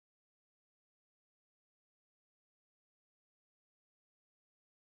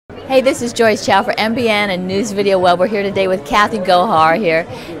Hey, this is Joyce Chow for MBN and News Video Web. We're here today with Kathy Gohar here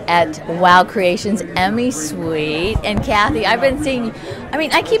at Wow Creations Emmy Suite. And Kathy, I've been seeing,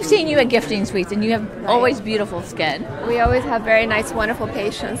 I keep seeing you at gifting suites, and you have always beautiful skin. We always have very nice, wonderful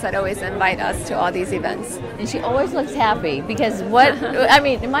patients that always invite us to all these events. And she always looks happy because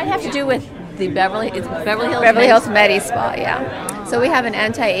it might have to do with the Beverly Hills Medi Spa, yeah. So we have an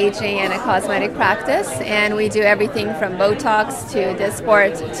anti-aging and a cosmetic practice, and we do everything from Botox to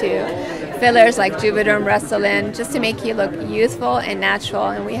Dysport to fillers like Juvederm, Restylane, just to make you look youthful and natural.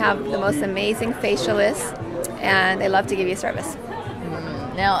 And we have the most amazing facialists, and they love to give you service.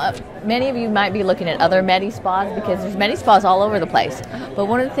 Now, many of you might be looking at other Medi spas because there's Medi spas all over the place. But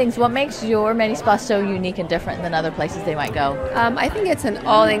one of the things, what makes your Medi spa so unique and different than other places they might go? I think it's an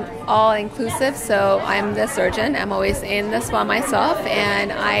all-inclusive. So I'm the surgeon. I'm always in the spa myself,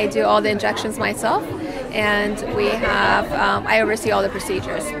 and I do all the injections myself. And we have, I oversee all the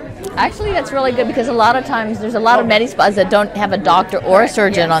procedures. Actually, that's really good because a lot of times there's a lot of Medi spas that don't have a doctor or a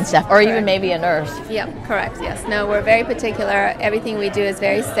surgeon on staff, or even maybe a nurse. Yeah, correct, yes. No, we're very particular. Everything we do is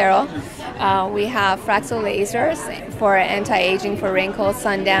very sterile. We have Fraxel lasers for anti-aging, for wrinkles,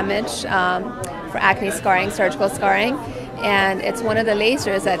 sun damage, for acne scarring, surgical scarring. And it's one of the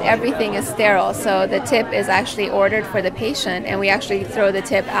lasers that everything is sterile. So the tip is actually ordered for the patient, and we actually throw the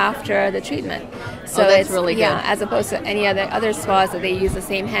tip after the treatment. So that's really good. Yeah, as opposed to any other spas that they use the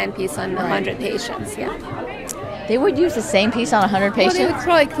same handpiece on 100 patients. Yeah. They would use the same piece on 100 patients? Well, they would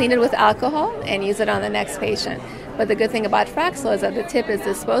probably clean it with alcohol and use it on the next patient. But the good thing about Fraxel is that the tip is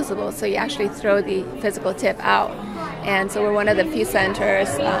disposable, so you actually throw the physical tip out. And so we're one of the few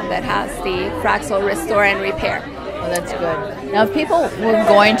centers that has the Fraxel Restore and Repair. Oh, that's good. Now, if people were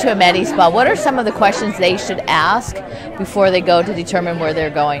going to a Medi spa, what are some of the questions they should ask before they go to determine where they're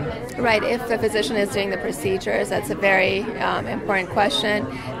going? Right. If the physician is doing the procedures, that's a very important question.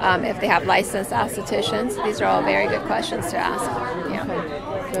 If they have licensed estheticians, these are all very good questions to ask. Yeah. Okay.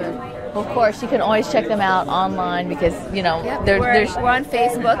 Good. Well, of course, you can always check them out online because, we're on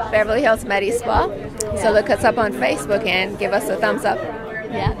Facebook, Beverly Hills Medi Spa. Yeah. So look us up on Facebook and give us a thumbs up.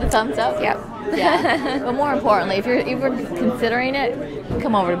 Yeah, the thumbs up? Yep. Yeah. But more importantly, if you're considering it,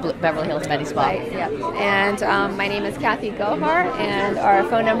 come over to Beverly Hills Medi Spa. Right, yep. And my name is Kathy Gohar, and our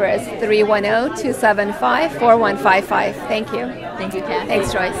phone number is 310-275-4155. Thank you. Thank you, Kathy.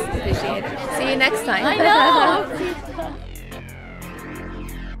 Thanks, Joyce. Appreciate it. See you next time. I know.